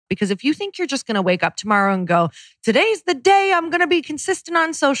Because if you think you're just going to wake up tomorrow and go, today's the day I'm going to be consistent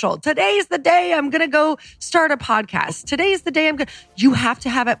on social. Today's the day I'm going to go start a podcast. Today's the day you have to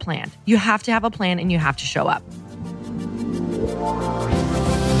have it planned. You have to have a plan and you have to show up.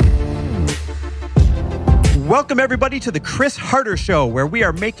 Welcome, everybody, to the Chris Harder Show, where we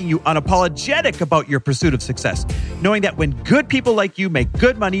are making you unapologetic about your pursuit of success, knowing that when good people like you make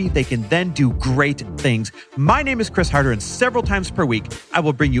good money, they can then do great things. My name is Chris Harder, and several times per week, I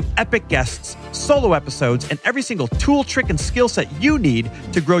will bring you epic guests, solo episodes, and every single tool, trick, and skill set you need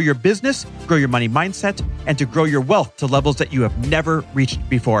to grow your business, grow your money mindset, and to grow your wealth to levels that you have never reached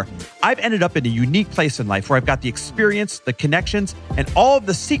before. I've ended up in a unique place in life where I've got the experience, the connections, and all of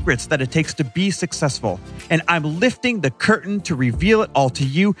the secrets that it takes to be successful. And I'm lifting the curtain to reveal it all to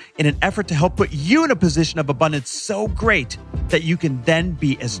you in an effort to help put you in a position of abundance so great that you can then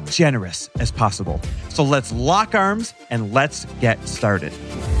be as generous as possible. So let's lock arms and let's get started.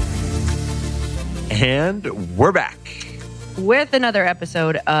 And we're back with another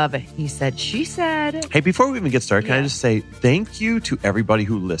episode of He Said, She Said. Hey, before we even get started, can I just say thank you to everybody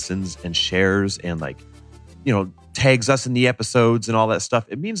who listens and shares and tags us in the episodes and all that stuff.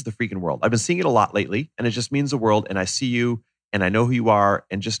 It means the freaking world. I've been seeing it a lot lately, and it just means the world. And I see you, and I know who you are,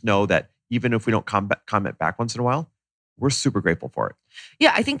 and just know that even if we don't comment back once in a while, we're super grateful for it.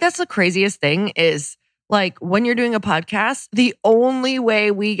 Yeah, I think that's the craziest thing is like when you're doing a podcast, the only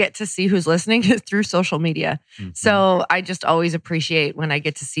way we get to see who's listening is through social media. Mm-hmm. So I just always appreciate when I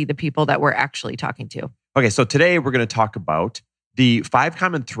get to see the people that we're actually talking to. Okay, so today we're going to talk about the 5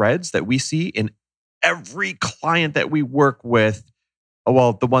 common threads that we see in every client that we work with.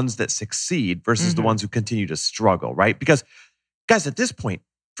 Well, the ones that succeed versus the ones who continue to struggle, right? Because guys, at this point,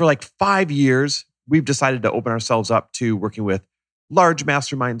 for like 5 years, we've decided to open ourselves up to working with large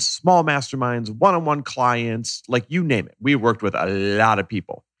masterminds, small masterminds, one-on-one clients, like you name it. We worked with a lot of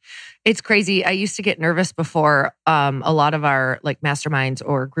people. It's crazy. I used to get nervous before a lot of our like masterminds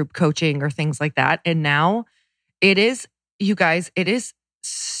or group coaching or things like that. And now it is, you guys, it is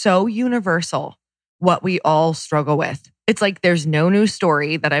so universal what we all struggle with. It's like there's no new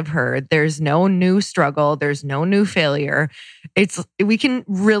story that I've heard. There's no new struggle. There's no new failure. We can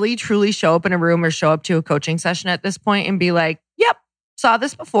really truly show up in a room or show up to a coaching session at this point and be like, yep, saw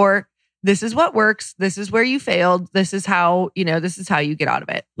this before. This is what works. This is where you failed. This is how you get out of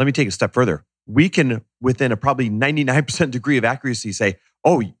it. Let me take a step further. We can, within a probably 99% degree of accuracy, say,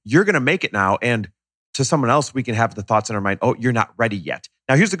 oh, you're going to make it now. And to someone else, we can have the thoughts in our mind, oh, you're not ready yet.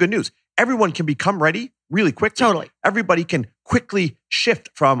 Now, here's the good news. Everyone can become ready really quickly. Totally. Everybody can quickly shift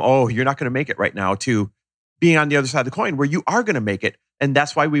from, oh, you're not going to make it right now, to being on the other side of the coin where you are going to make it. And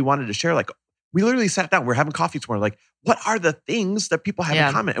that's why we wanted to share, like, we literally sat down, we're having coffee tomorrow, like, what are the things that people have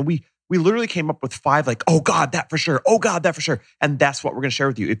in common? And we literally came up with 5, like, oh God, that for sure. Oh God, that for sure. And that's what we're going to share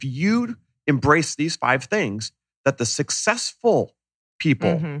with you. If you embrace these 5 things that the successful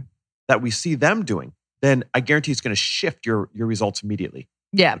people that we see them doing, then I guarantee it's going to shift your results immediately.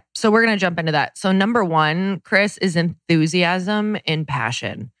 Yeah. So we're going to jump into that. So number 1, Chris, is enthusiasm and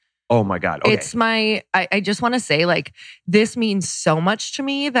passion. Oh my God. Okay. It's I just want to say, like, this means so much to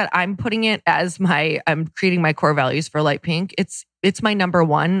me that I'm putting it as I'm creating my core values for Light Pink. It's my number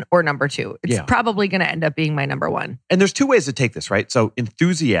 1 or number 2. It's probably going to end up being my number 1. And there's 2 ways to take this, right? So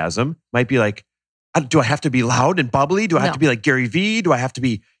enthusiasm might be like, do I have to be loud and bubbly? Do I have to be like Gary Vee? Do I have to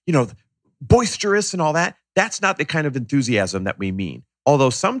be, boisterous and all that? That's not the kind of enthusiasm that we mean.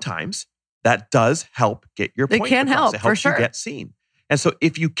 Although sometimes that does help get your point across. It can help, it helps for sure. You get seen. And so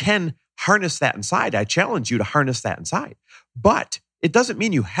if you can harness that inside, I challenge you to harness that inside. But it doesn't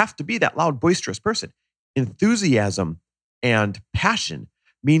mean you have to be that loud, boisterous person. Enthusiasm and passion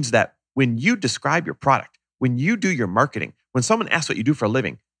means that when you describe your product, when you do your marketing, when someone asks what you do for a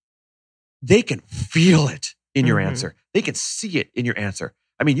living, they can feel it in your answer. They can see it in your answer.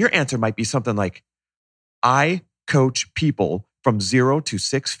 I mean, your answer might be something like, I coach people from 0 to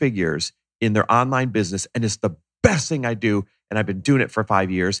 6 figures in their online business, and it's the best thing I do, and I've been doing it for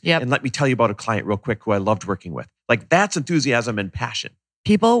 5 years. Yep. And let me tell you about a client real quick who I loved working with. Like, that's enthusiasm and passion.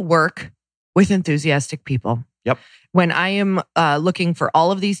 People work with enthusiastic people. Yep. When I am looking for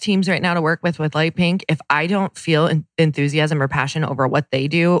all of these teams right now to work with Light Pink, if I don't feel enthusiasm or passion over what they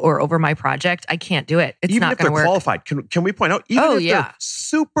do or over my project, I can't do it. It's not going to work. Even if they're qualified, can we point out, even if they're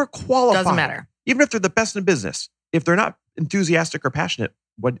super qualified, doesn't matter. Even if they're the best in business, if they're not enthusiastic or passionate,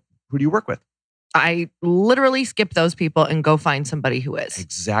 who do you work with? I literally skip those people and go find somebody who is.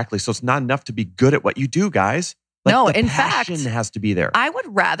 Exactly. So it's not enough to be good at what you do, guys. Like, no, the in passion fact, has to be there. I would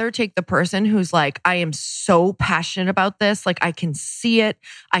rather take the person who's like, I am so passionate about this. Like, I can see it.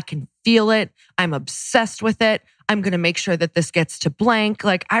 I can feel it. I'm obsessed with it. I'm going to make sure that this gets to blank.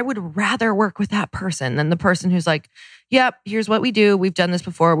 Like, I would rather work with that person than the person who's like, yep, here's what we do. We've done this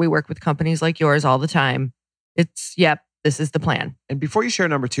before. We work with companies like yours all the time. Yep, this is the plan. And before you share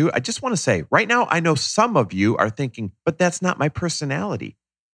number 2, I just want to say right now, I know some of you are thinking, but that's not my personality.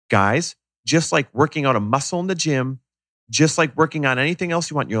 Guys, just like working out a muscle in the gym, just like working on anything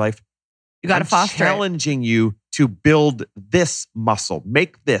else you want in your life, you got to foster it. Challenging you to build this muscle,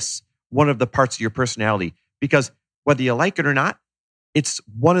 make this one of the parts of your personality, because whether you like it or not, it's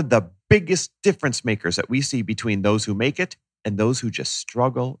one of the biggest difference makers that we see between those who make it and those who just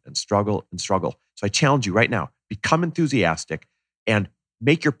struggle and struggle and struggle. So I challenge you right now, become enthusiastic and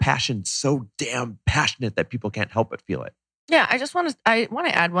make your passion so damn passionate that people can't help but feel it. Yeah, I want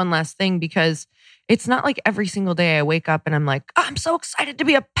to add one last thing, because it's not like every single day I wake up and I'm like, oh, I'm so excited to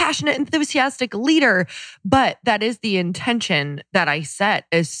be a passionate, enthusiastic leader. But that is the intention that I set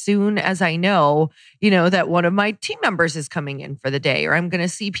as soon as I know, that one of my team members is coming in for the day, or I'm going to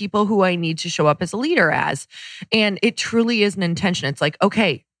see people who I need to show up as a leader as. And it truly is an intention. It's like,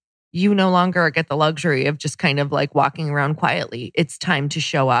 okay, you no longer get the luxury of just kind of like walking around quietly. It's time to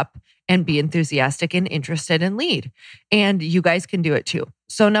show up and be enthusiastic and interested and lead. And you guys can do it too.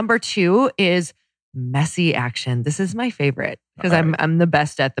 So number 2 is messy action. This is my favorite because I'm the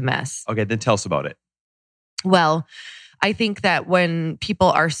best at the mess. Okay, then tell us about it. Well, I think that when people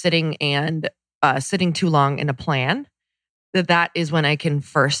are sitting too long in a plan, that is when I can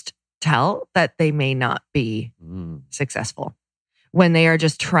first tell that they may not be successful. When they are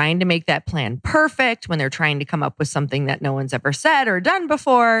just trying to make that plan perfect, when they're trying to come up with something that no one's ever said or done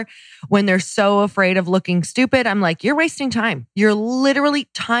before, when they're so afraid of looking stupid, I'm like, you're wasting time.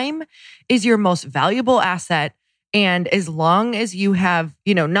 Time is your most valuable asset. And as long as you have,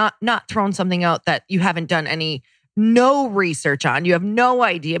 not thrown something out that you haven't done no research on, you have no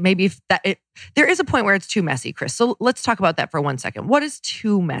idea. Maybe there is a point where it's too messy, Chris. So let's talk about that for 1 second. What is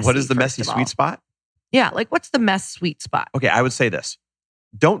too messy? What is the messy sweet spot? Yeah, like what's the mess sweet spot? Okay, I would say this.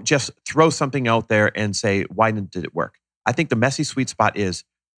 Don't just throw something out there and say, why did it work? I think the messy sweet spot is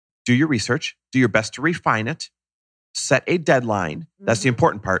do your research, do your best to refine it, set a deadline. That's the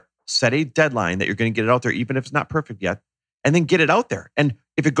important part. Set a deadline that you're going to get it out there, even if it's not perfect yet, and then get it out there. And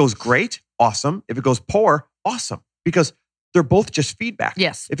if it goes great, awesome. If it goes poor, awesome. Because they're both just feedback.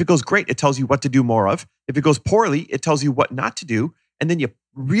 Yes. If it goes great, it tells you what to do more of. If it goes poorly, it tells you what not to do. And then you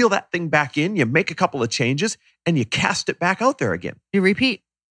reel that thing back in, you make a couple of changes, and you cast it back out there again. You repeat.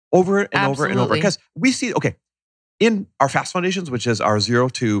 Over and over and over. Because we see, in our Fast Foundations, which is our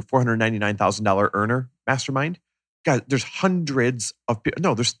 $0 to $499,000 earner mastermind, guys, there's hundreds of people.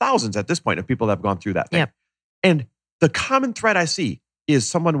 No, there's thousands at this point of people that have gone through that thing. Yep. And the common thread I see is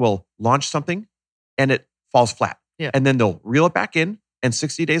someone will launch something and it falls flat. Yep. And then they'll reel it back in. And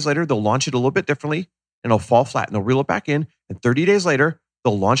 60 days later, they'll launch it a little bit differently and it'll fall flat. And they'll reel it back in. And 30 days later,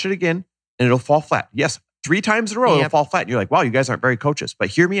 they'll launch it again and it'll fall flat. Yes, 3 times in a row, it'll fall flat. And you're like, wow, you guys aren't very coaches, but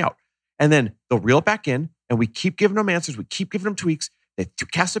hear me out. And then they'll reel it back in and we keep giving them answers. We keep giving them tweaks. They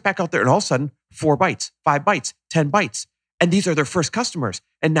cast it back out there and all of a sudden, 4 bites, 5 bites, 10 bites. And these are their first customers.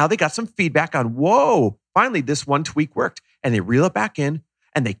 And now they got some feedback on, whoa, finally this one tweak worked. And they reel it back in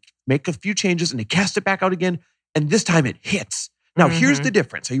and they make a few changes and they cast it back out again. And this time it hits. Now, here's the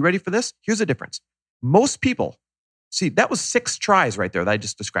difference. Are you ready for this? Here's the difference. Most people, see, that was 6 tries right there that I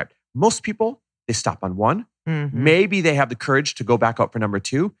just described. Most people, they stop on 1. Maybe they have the courage to go back out for number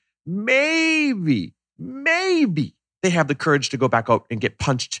 2. Maybe they have the courage to go back out and get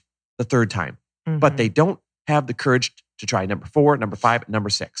punched the 3rd time. But they don't have the courage to try number 4, number 5, and number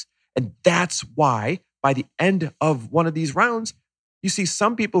 6. And that's why by the end of one of these rounds, you see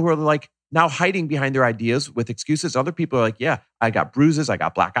some people who are like now hiding behind their ideas with excuses. Other people are like, yeah, I got bruises, I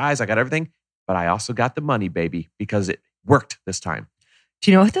got black eyes, I got everything, but I also got the money, baby, because it worked this time. Do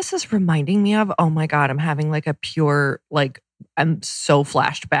you know what this is reminding me of? Oh my God, I'm having like a pure, I'm so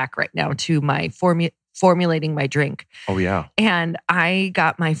flashed back right now to my formulating my drink. Oh yeah. And I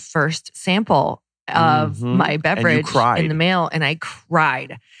got my first sample of my beverage in the mail and I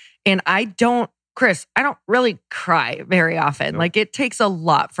cried. And Chris, I don't really cry very often. Like it takes a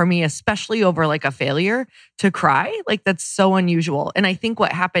lot for me, especially over like a failure, to cry. Like that's so unusual. And I think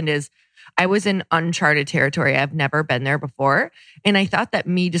what happened is I was in uncharted territory. I've never been there before. And I thought that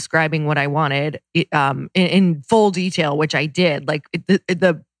me describing what I wanted in full detail, which I did, like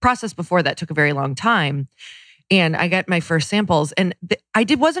the process before that took a very long time. And I got my first samples and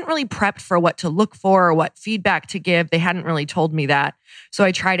wasn't really prepped for what to look for or what feedback to give. They hadn't really told me that. So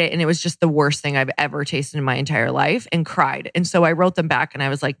I tried it and it was just the worst thing I've ever tasted in my entire life and cried. And so I wrote them back and I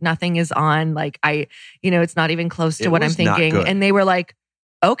was like, nothing is on. Like it's not even close to what I'm thinking. And they were like,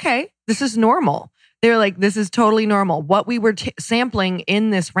 okay, this is normal. They were like, this is totally normal. What we were sampling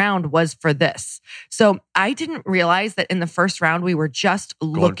in this round was for this. So I didn't realize that in the first round, we were just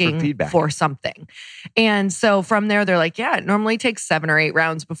looking for something. And so from there, they're like, yeah, it normally takes 7 or 8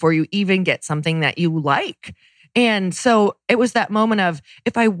 rounds before you even get something that you like. And so it was that moment of,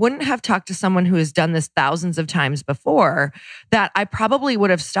 if I wouldn't have talked to someone who has done this thousands of times before, that I probably would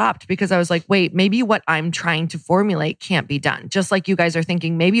have stopped, because I was like, wait, maybe what I'm trying to formulate can't be done. Just like you guys are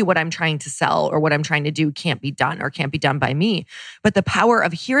thinking, maybe what I'm trying to sell or what I'm trying to do can't be done or can't be done by me. But the power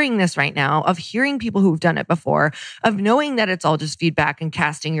of hearing this right now, of hearing people who've done it before, of knowing that it's all just feedback and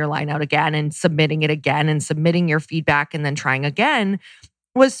casting your line out again and submitting it again and submitting your feedback and then trying again,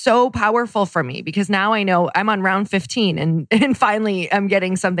 was so powerful for me, because now I know I'm on round 15 and finally I'm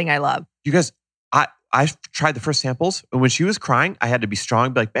getting something I love. You guys, I tried the first samples, and when she was crying, I had to be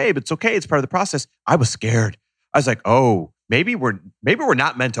strong, be like, babe, it's okay. It's part of the process. I was scared. I was like, oh, maybe we're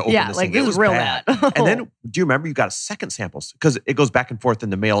not meant to open this thing. It was real bad. And then, do you remember you got a second samples? Because it goes back and forth in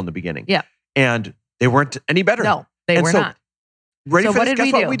the mail in the beginning. Yeah. And they weren't any better. No, they were not. Ready for this?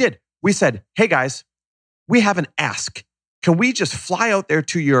 Guess what we did? We said, hey guys, we have an ask. Can we just fly out there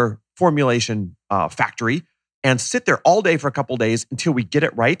to your formulation factory and sit there all day for a couple of days until we get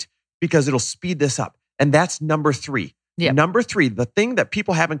it right? Because it'll speed this up. And that's number 3. Yep. Number 3, the thing that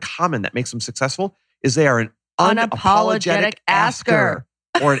people have in common that makes them successful is they are an unapologetic asker.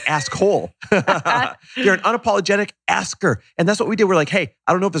 Or an asshole. They're an unapologetic asker. And that's what we did. We're like, hey,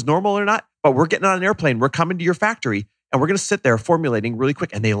 I don't know if it's normal or not, but we're getting on an airplane. We're coming to your factory and we're going to sit there formulating really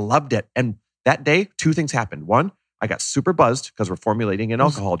quick. And they loved it. And that day, 2 things happened. 1, I got super buzzed because we're formulating an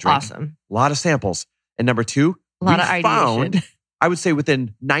alcohol drink. Awesome. A lot of samples. And number 2, a lot of ideation. I would say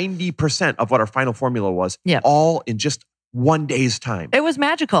within 90% of what our final formula was, all in just 1 day's time. It was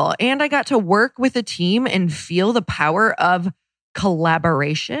magical. And I got to work with a team and feel the power of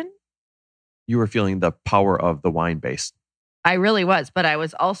collaboration. You were feeling the power of the wine base. I really was, but I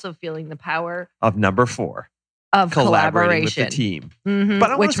was also feeling the power of number 4. Of collaborating with the team. Mm-hmm.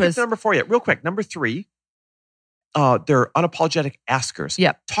 But I want to skip to number 4 yet. Real quick. Number 3, they're unapologetic askers.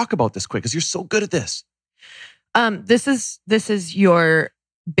 Yep. Talk about this quick, because you're so good at this. This is your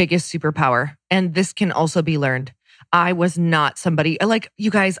biggest superpower, and this can also be learned. I was not somebody like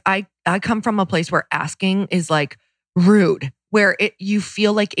you guys. I come from a place where asking is like rude, where you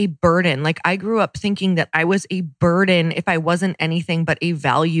feel like a burden. Like I grew up thinking that I was a burden if I wasn't anything but a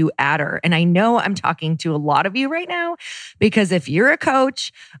value adder. And I know I'm talking to a lot of you right now, because if you're a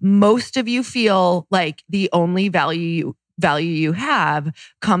coach, most of you feel like the only value you have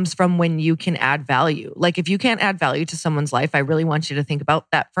comes from when you can add value. Like if you can't add value to someone's life, I really want you to think about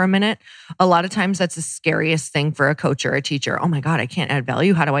that for a minute. A lot of times that's the scariest thing for a coach or a teacher. Oh my God, I can't add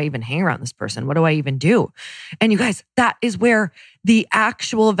value. How do I even hang around this person? What do I even do? And you guys, that is where the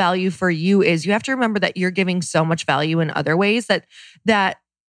actual value for you is. You have to remember that you're giving so much value in other ways that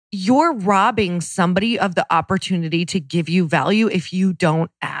you're robbing somebody of the opportunity to give you value if you don't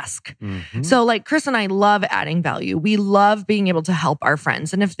ask. Mm-hmm. So like Chris and I love adding value. We love being able to help our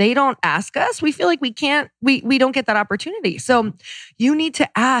friends. And if they don't ask us, we feel like we don't get that opportunity. So you need to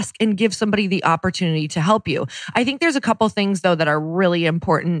ask and give somebody the opportunity to help you. I think there's a couple things though that are really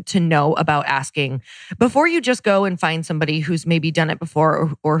important to know about asking. Before you just go and find somebody who's maybe done it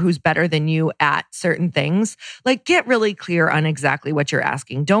before or who's better than you at certain things, like get really clear on exactly what you're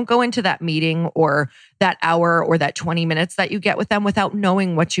asking. Don't go into that meeting or that hour or that 20 minutes that you get with them without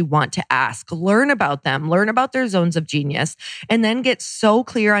knowing what you want to ask. Learn about them, learn about their zones of genius, and then get so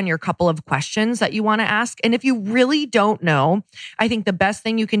clear on your couple of questions that you want to ask. And if you really don't know, I think the best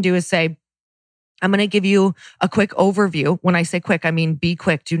thing you can do is say, I'm going to give you a quick overview. When I say quick, I mean be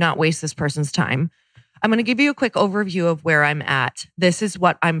quick. Do not waste this person's time. I'm going to give you a quick overview of where I'm at. This is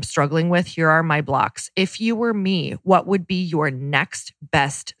what I'm struggling with. Here are my blocks. If you were me, what would be your next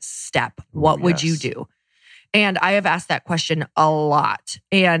best step? What would you do? And I have asked that question a lot.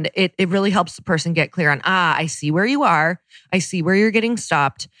 And it really helps the person get clear on, I see where you are. I see where you're getting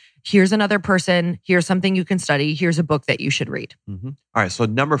stopped. Here's another person. Here's something you can study. Here's a book that you should read. Mm-hmm. All right. So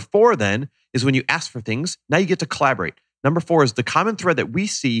number 4 then is when you ask for things, now you get to collaborate. Number 4 is the common thread that we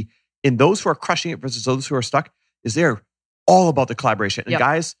see in those who are crushing it versus those who are stuck, is they're all about the collaboration. And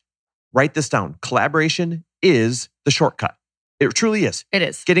guys, write this down. Collaboration is the shortcut. It truly is. It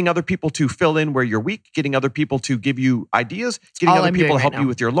is. Getting other people to fill in where you're weak, getting other people to give you ideas, getting other people to help you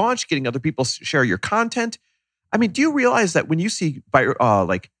with your launch, getting other people to share your content. I mean, do you realize that when you see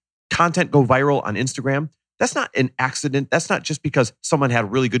like content go viral on Instagram, that's not an accident. That's not just because someone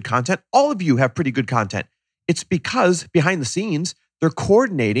had really good content. All of you have pretty good content. It's because behind the scenes, they're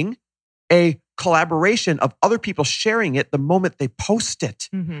coordinating a collaboration of other people sharing it the moment they post it.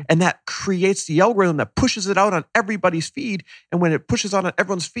 Mm-hmm. And that creates the algorithm that pushes it out on everybody's feed. And when it pushes out on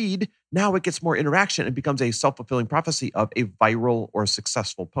everyone's feed, now it gets more interaction and becomes a self-fulfilling prophecy of a viral or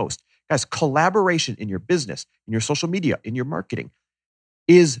successful post. Guys, collaboration in your business, in your social media, in your marketing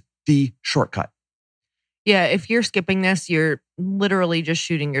is the shortcut. Yeah, if you're skipping this, you're literally just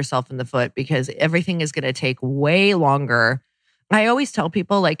shooting yourself in the foot because everything is going to take way longer. I always tell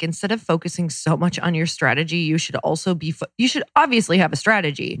people, like, instead of focusing so much on your strategy, you should also you should obviously have a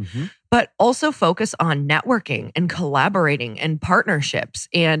strategy, but also focus on networking and collaborating and partnerships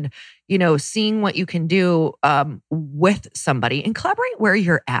and, seeing what you can do with somebody and collaborate where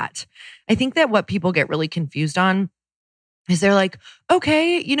you're at. I think that what people get really confused on is they're like,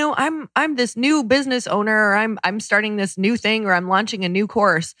 okay, I'm this new business owner, or I'm starting this new thing, or I'm launching a new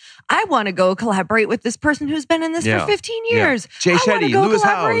course. I want to go collaborate with this person who's been in this for 15 years. Jay Shetty, I want to go Lewis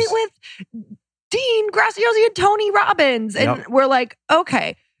collaborate Howes. with Dean Graziosi and Tony Robbins. And we're like,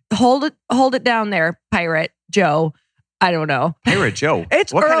 okay, hold it down there, Pirate Joe. I don't know. Pirate Joe.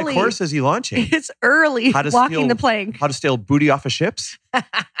 It's what early. kind of course is he launching? It's early. Walking the plank. How to steal booty off of ships?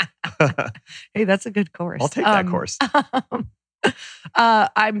 Hey, that's a good course. I'll take that course.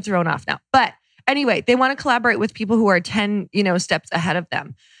 I'm thrown off now. But anyway, they want to collaborate with people who are 10, steps ahead of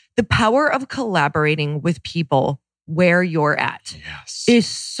them. The power of collaborating with people where you're at is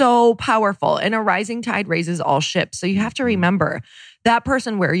so powerful. And a rising tide raises all ships. So you have to remember that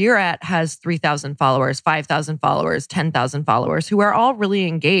person where you're at has 3,000 followers, 5,000 followers, 10,000 followers who are all really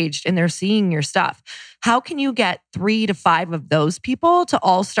engaged and they're seeing your stuff. How can you get 3 to 5 of those people to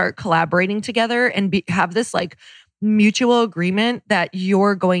all start collaborating together and have this like mutual agreement that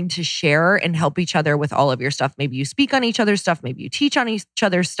you're going to share and help each other with all of your stuff? Maybe you speak on each other's stuff. Maybe you teach on each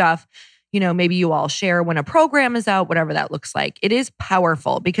other's stuff. Maybe you all share when a program is out, whatever that looks like. It is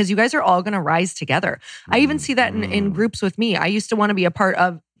powerful because you guys are all going to rise together. I even see that in groups with me. I used to want to be a part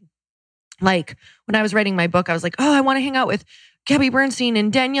of, like, when I was writing my book, I was like, oh, I want to hang out with Gabby Bernstein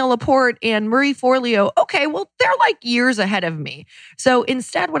and Danielle Laporte and Marie Forleo. Okay, well, they're like years ahead of me. So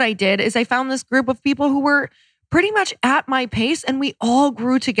instead, what I did is I found this group of people who were pretty much at my pace and we all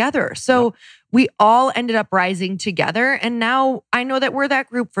grew together. So we all ended up rising together. And now I know that we're that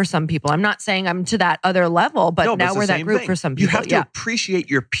group for some people. I'm not saying I'm to that other level, but now we're that group for some people. You have to appreciate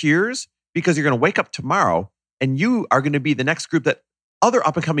your peers because you're going to wake up tomorrow and you are going to be the next group that other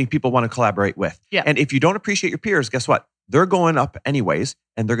up and coming people want to collaborate with. Yeah. And if you don't appreciate your peers, guess what? They're going up anyways,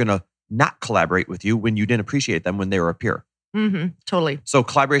 and they're going to not collaborate with you when you didn't appreciate them when they were a peer. Totally. So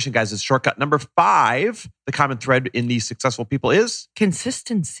collaboration, guys, is shortcut number 5. The common thread in these successful people is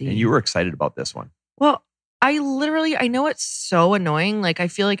consistency. And you were excited about this one. Well, I know it's so annoying. Like, I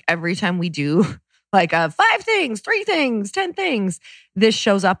feel like every time we do like 5 things, 3 things, 10 things, this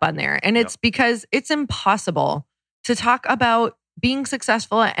shows up on there. And it's because it's impossible to talk about being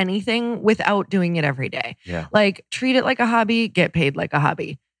successful at anything without doing it every day. Yeah. Like, treat it like a hobby, get paid like a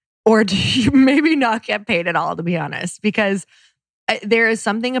hobby. Or do you maybe not get paid at all, to be honest? Because there is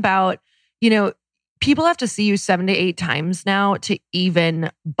something about, people have to see you 7 to 8 times now to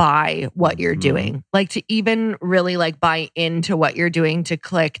even buy what you're doing. Like, to even really like buy into what you're doing, to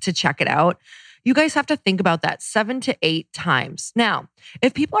click, to check it out. You guys have to think about that 7 to 8 times. Now,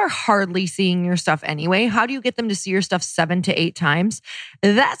 if people are hardly seeing your stuff anyway, how do you get them to see your stuff 7 to 8 times?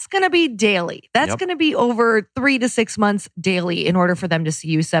 That's going to be daily. That's going to be over 3 to 6 months daily in order for them to see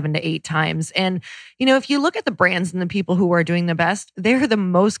you 7 to 8 times. And, if you look at the brands and the people who are doing the best, they're the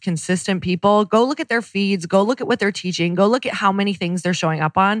most consistent people. Go look at their feeds. Go look at what they're teaching. Go look at how many things they're showing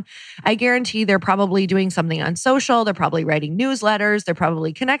up on. I guarantee they're probably doing something on social. They're probably writing newsletters. They're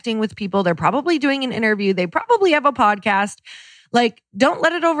probably connecting with people. They're probably doing an interview. They probably have a podcast. Like, don't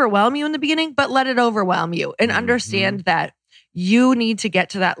let it overwhelm you in the beginning, but let it overwhelm you and understand that you need to get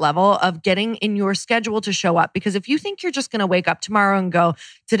to that level of getting in your schedule to show up. Because if you think you're just going to wake up tomorrow and go,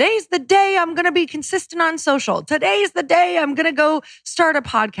 today's the day I'm going to be consistent on social. Today's the day I'm going to go start a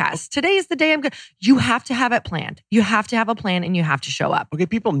podcast. Today's the day you have to have it planned. You have to have a plan and you have to show up. Okay,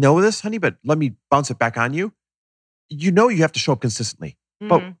 people know this, honey, but let me bounce it back on you. You have to show up consistently,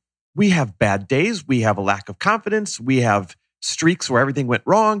 but we have bad days. We have a lack of confidence. We have streaks where everything went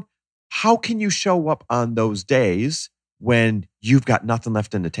wrong. How can you show up on those days when you've got nothing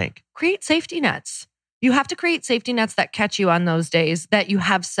left in the tank? Create safety nets. You have to create safety nets that catch you on those days that you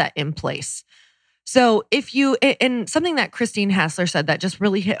have set in place. So and something that Christine Hassler said that just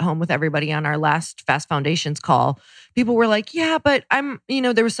really hit home with everybody on our last Fast Foundations call, people were like, yeah, but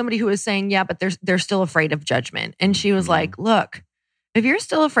there was somebody who was saying, yeah, but they're still afraid of judgment. And she was like, look, If you're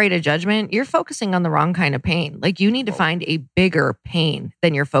still afraid of judgment, you're focusing on the wrong kind of pain. Like you need to find a bigger pain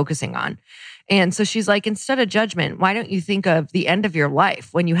than you're focusing on. And so she's like, instead of judgment, why don't you think of the end of your life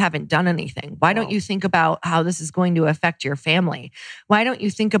when you haven't done anything? Why don't you think about how this is going to affect your family? Why don't you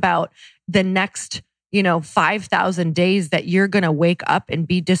think about the next 5,000 days that you're going to wake up and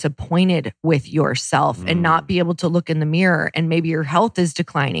be disappointed with yourself and not be able to look in the mirror, and maybe your health is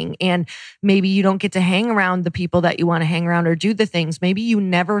declining, and maybe you don't get to hang around the people that you want to hang around or do the things. Maybe you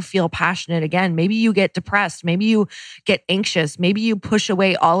never feel passionate again. Maybe you get depressed. Maybe you get anxious. Maybe you push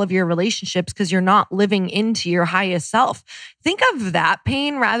away all of your relationships because you're not living into your highest self. Think of that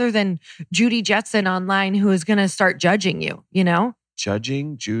pain rather than Judy Jetson online who is going to start judging you,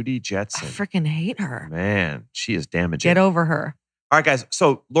 Judging Judy Jetson. I freaking hate her. Man, she is damaging. Get over her. All right, guys.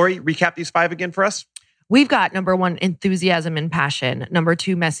 So, Lori, recap these 5 again for us. We've got number 1, enthusiasm and passion. Number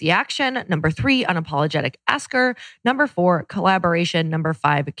 2, messy action. Number 3, unapologetic asker. Number 4, collaboration. Number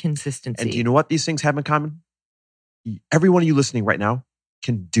 5, consistency. And do you know what these things have in common? Every one of you listening right now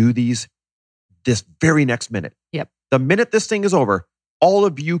can do these this very next minute. Yep. The minute this thing is over, all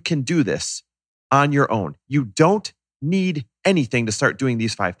of you can do this on your own. You don't need anything to start doing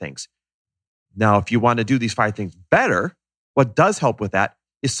these 5 things. Now, if you want to do these 5 things better, what does help with that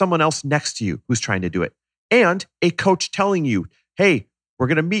is someone else next to you who's trying to do it. And a coach telling you, hey, we're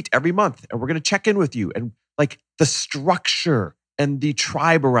going to meet every month and we're going to check in with you. And like the structure and the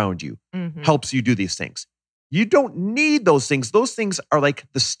tribe around you helps you do these things. You don't need those things. Those things are like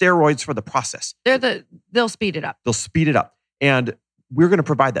the steroids for the process. They'll speed it up. They'll speed it up. And we're going to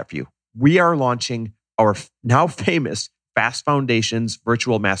provide that for you. We are launching our now famous Fast Foundations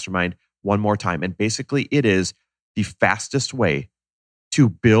virtual mastermind one more time. And basically it is the fastest way to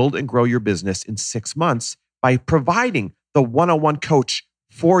build and grow your business in 6 months by providing the one-on-one coach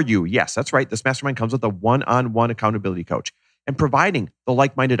for you. Yes, that's right. This mastermind comes with a one-on-one accountability coach and providing the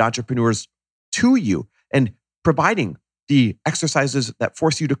like-minded entrepreneurs to you and providing the exercises that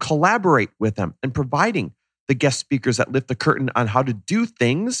force you to collaborate with them and providing the guest speakers that lift the curtain on how to do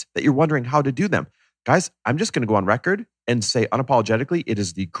things that you're wondering how to do them. Guys, I'm just going to go on record and say unapologetically, it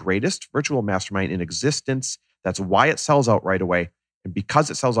is the greatest virtual mastermind in existence. That's why it sells out right away. And because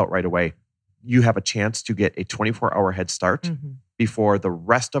it sells out right away, you have a chance to get a 24-hour head start before the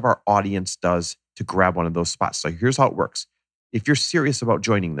rest of our audience does to grab one of those spots. So here's how it works. If you're serious about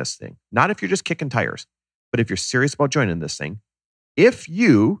joining this thing, not if you're just kicking tires, but if you're serious about joining this thing, if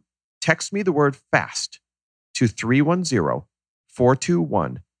you text me the word FAST to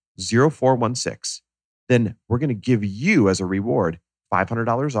 310-421-0416, then we're going to give you as a reward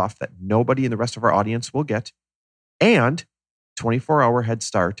 $500 off that nobody in the rest of our audience will get, and 24-hour head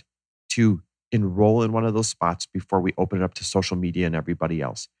start to enroll in one of those spots before we open it up to social media and everybody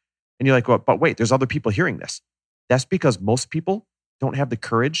else. And you're like, well, but wait, there's other people hearing this. That's because most people don't have the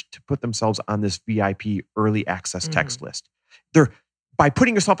courage to put themselves on this VIP early access text list. By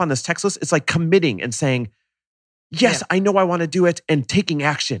putting yourself on this text list, it's like committing and saying, yes, I know I want to do it, and taking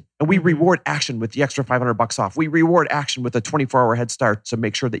action. And we reward action with the extra $500 off. We reward action with a 24-hour head start to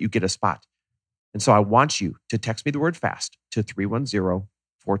make sure that you get a spot. And so I want you to text me the word FAST to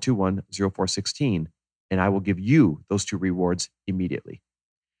 310-421-0416, and I will give you those 2 rewards immediately.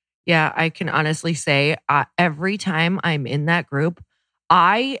 Yeah, I can honestly say every time I'm in that group,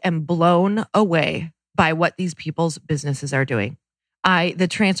 I am blown away by what these people's businesses are doing. The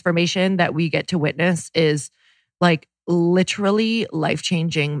transformation that we get to witness is like literally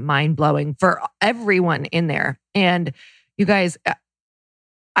life-changing, mind-blowing for everyone in there. And you guys,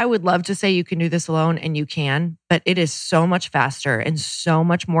 I would love to say you can do this alone, and you can, but it is so much faster and so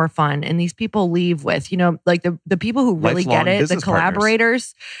much more fun. And these people leave with, like the people who really lifelong get it, the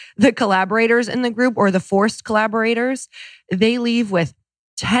collaborators in the group, or the forced collaborators, they leave with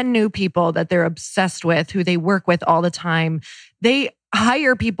 10 new people that they're obsessed with, who they work with all the time. They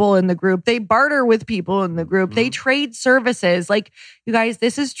hire people in the group. They barter with people in the group. They trade services. Like, you guys,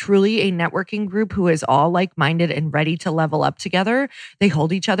 this is truly a networking group who is all like-minded and ready to level up together. They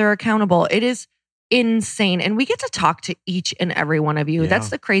hold each other accountable. It is insane. And we get to talk to each and every one of you. Yeah. That's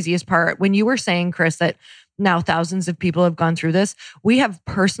the craziest part. When you were saying, Chris, that now thousands of people have gone through this, we have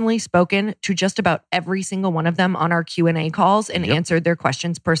personally spoken to just about every single one of them on our Q&A calls and answered their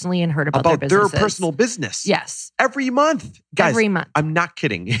questions personally and heard about their businesses. Their personal business. Yes. Every month. Guys, every month. I'm not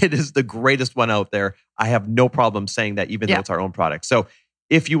kidding. It is the greatest one out there. I have no problem saying that, even though it's our own product. So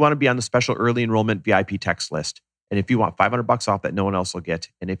if you want to be on the special early enrollment VIP text list, and if you want $500 off that no one else will get,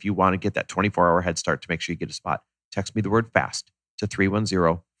 and if you want to get that 24-hour head start to make sure you get a spot, text me the word FAST to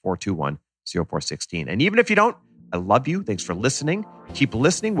 310-421-0416. And even if you don't, I love you. Thanks for listening. Keep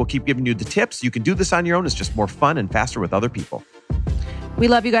listening. We'll keep giving you the tips. You can do this on your own. It's just more fun and faster with other people. We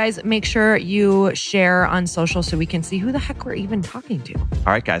love you guys. Make sure you share on social so we can see who the heck we're even talking to. All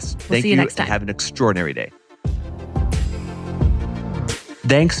right, guys. We'll see you next time. And have an extraordinary day.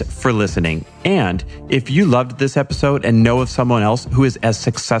 Thanks for listening. And if you loved this episode and know of someone else who is as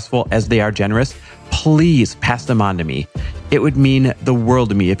successful as they are generous, please pass them on to me. It would mean the world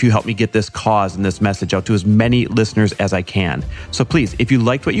to me if you help me get this cause and this message out to as many listeners as I can. So please, if you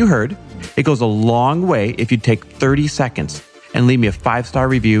liked what you heard, it goes a long way if you take 30 seconds and leave me a 5-star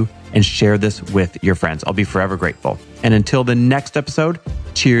review and share this with your friends. I'll be forever grateful. And until the next episode,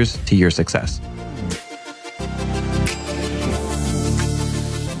 cheers to your success.